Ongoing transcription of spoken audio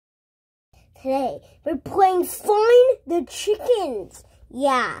Today, we're playing Find the Chickens.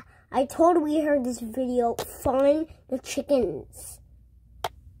 Yeah, I totally heard this video, Find the Chickens.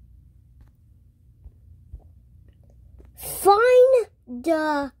 Find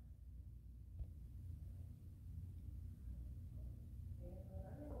the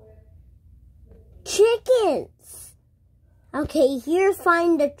chickens. Okay, here,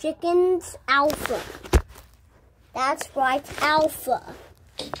 Find the Chickens Alpha. That's right, Alpha.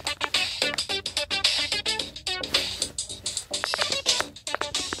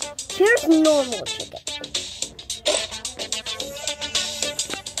 Here's normal chicken.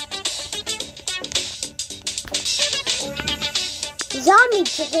 Zombie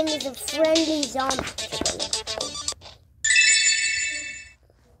chicken is a friendly zombie chicken.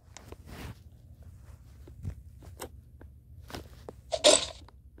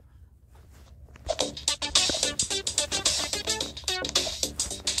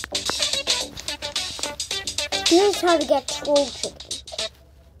 Here's how to get troll chicken.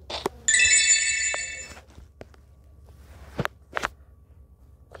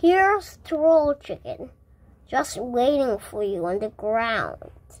 Here's troll chicken, just waiting for you on the ground.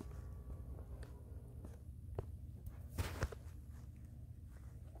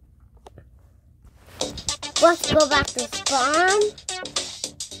 Let's go back to spawn.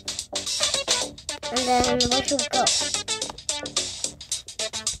 And then where should we go?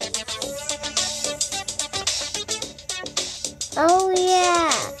 Oh yeah.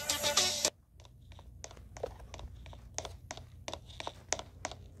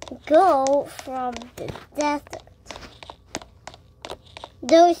 Go from the desert.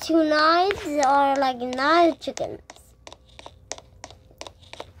 Those two knives are like knife chickens.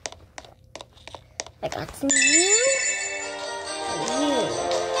 I got some you and you.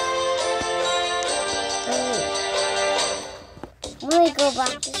 Let me go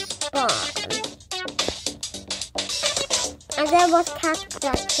back to spawn. And then we'll catch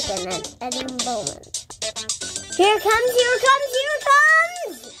that chicken at any moment. Here it comes, here it comes, here it comes!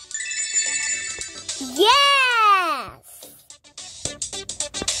 Yes!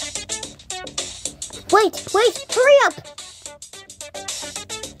 Wait, hurry up!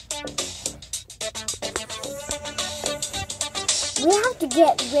 We have to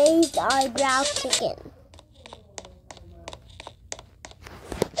get raised eyebrow chicken.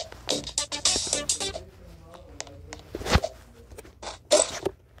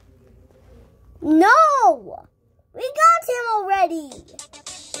 No! We got him already!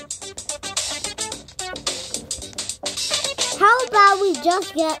 How about we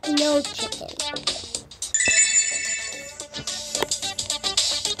just get no chicken?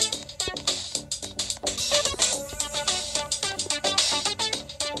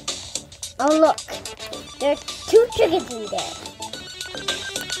 Oh look, there are 2 chickens in there.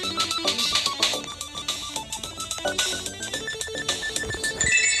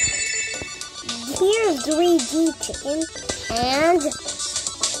 Here's 3D chicken and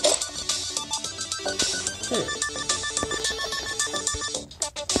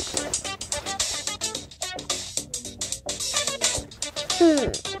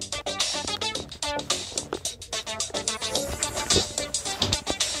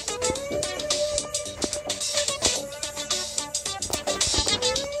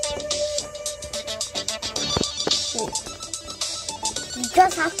You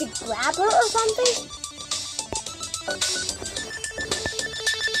just have to grab her or something?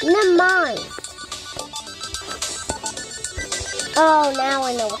 Never mind. Oh, now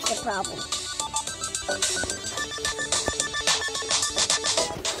I know what's the problem.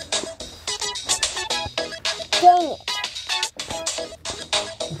 Dang it.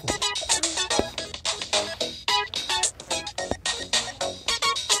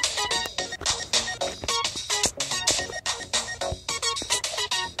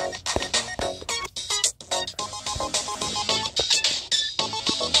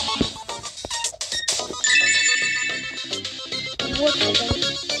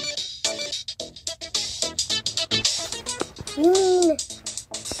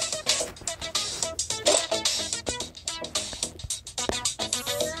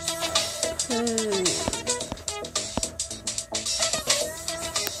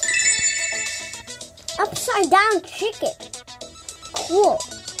 Upside down chicken. Cool.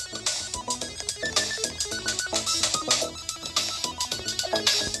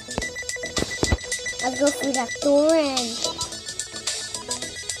 I'll go through that door and...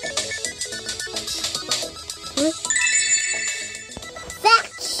 That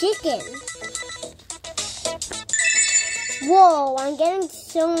chicken. Whoa, I'm getting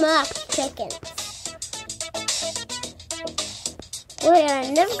so much chicken. Wait, I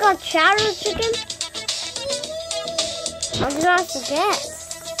never got chowder chicken? How did I forget?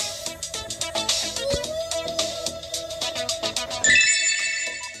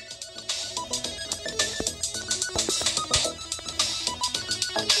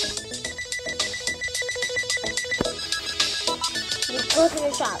 Let's go to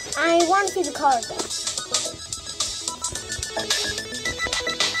the shop. I want to see the car again.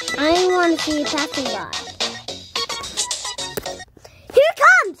 I want to see a passing by. Here it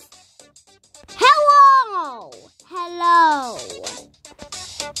comes! Hello! Hello!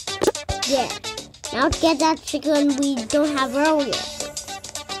 Yeah. Now let's get that chicken we don't have earlier.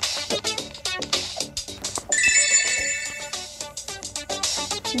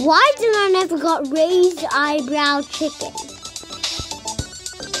 Why did I never got raised eyebrow chicken?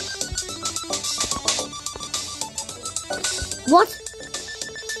 What?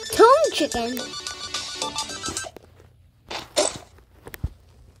 Tone chicken?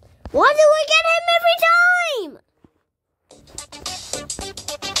 Why do we get him every time?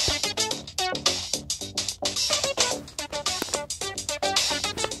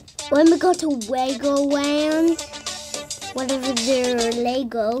 When we go to Legoland, whatever their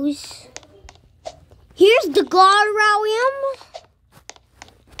Legos, here's the Guardarium.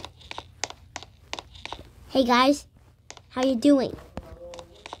 Hey guys, how you doing?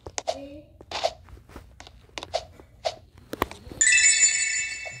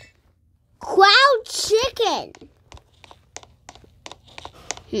 Cloud chicken.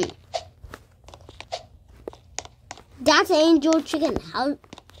 That's angel chicken.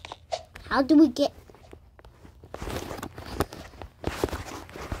 How do we get?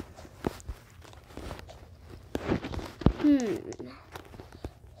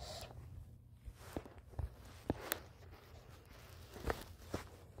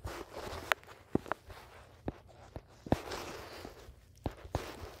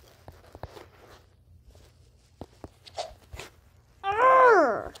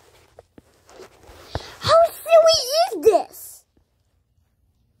 How silly is this?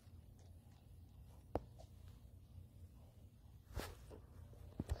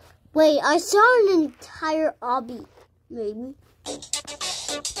 Wait, I saw an entire obby, maybe.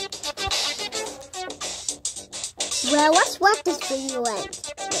 Well, let's let this video end.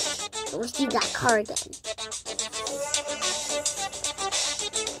 Wait, we'll see that car again.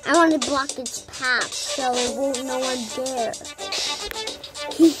 I want to block its path so it won't know I'm there.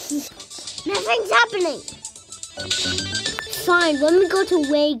 Nothing's happening. Fine, let me go to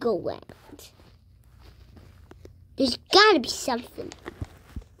Legoland. There's gotta be something.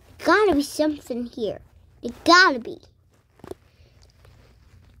 Gotta be something here. There gotta be.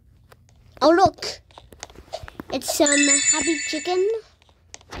 Oh look, it's some happy chicken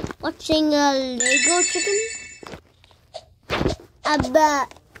watching a Lego chicken. I thought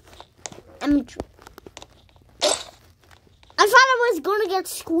I was gonna get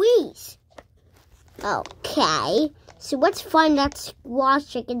squeezed. Okay, so let's find that squash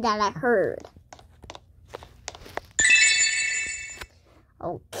chicken that I heard.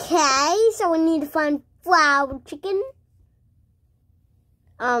 Okay, so we need to find flower chicken.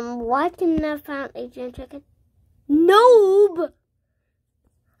 Why didn't I find Asian chicken? Noob!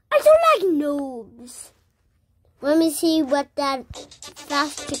 I don't like noobs. Let me see what that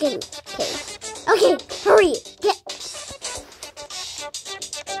fast chicken tastes. Okay, hurry, get.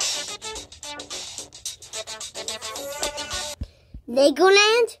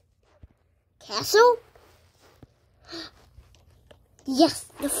 Legoland? Castle? Yes,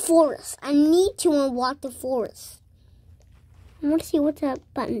 the forest. I need to unlock the forest. I want to see what that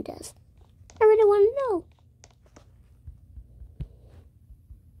button does. I really want to know.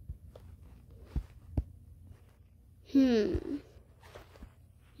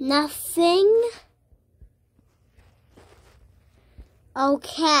 Nothing.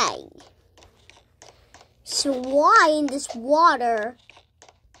 Okay. So why in this water?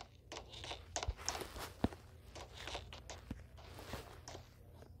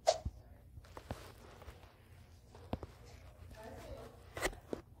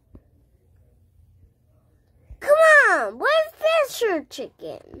 Come on, where's Fisher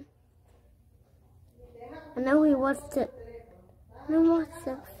chicken? I know he wants to. I want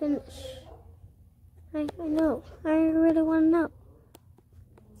to finish. I know. I really want to know.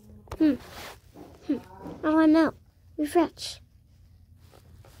 I want to know. Refresh.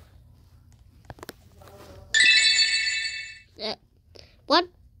 What?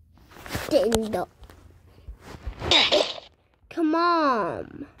 Didn't know. Come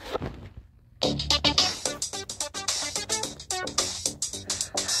on.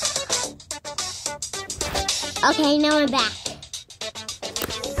 Okay, now I'm back.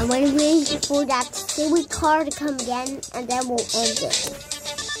 And we're waiting for that silly car to come again, and then we'll end it.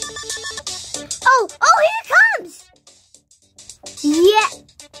 Oh, here it comes! Yeah.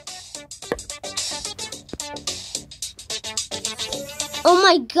 Oh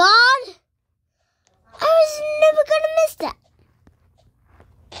my God! I was never gonna miss that.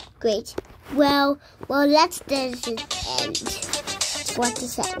 Great. Well, let's just end. What to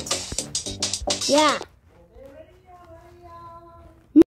say? Yeah.